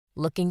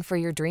Looking for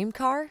your dream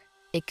car?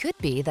 It could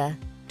be the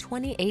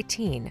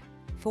 2018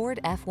 Ford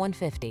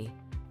F-150.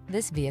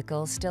 This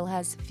vehicle still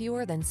has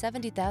fewer than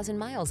 70,000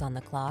 miles on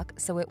the clock,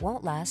 so it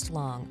won't last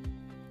long.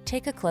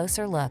 Take a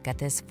closer look at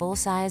this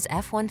full-size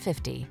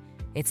F-150.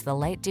 It's the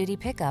light-duty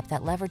pickup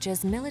that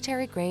leverages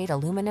military-grade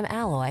aluminum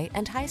alloy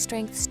and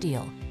high-strength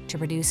steel to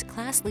produce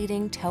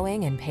class-leading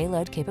towing and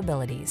payload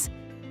capabilities.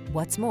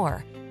 What's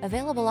more,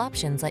 available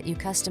options let you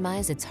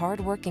customize its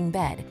hard-working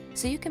bed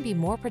so you can be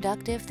more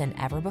productive than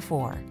ever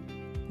before.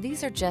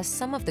 These are just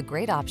some of the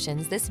great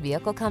options this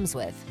vehicle comes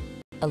with: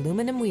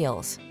 aluminum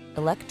wheels,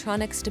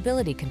 electronic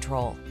stability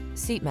control,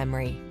 seat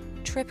memory,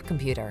 trip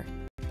computer,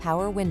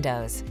 power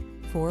windows,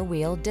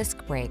 four-wheel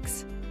disc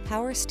brakes,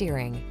 power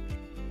steering.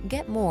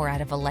 Get more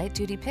out of a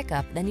light-duty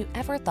pickup than you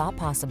ever thought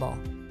possible.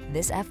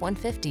 This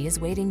F-150 is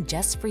waiting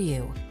just for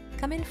you.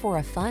 Come in for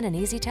a fun and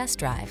easy test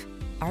drive.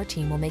 Our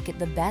team will make it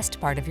the best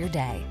part of your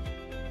day.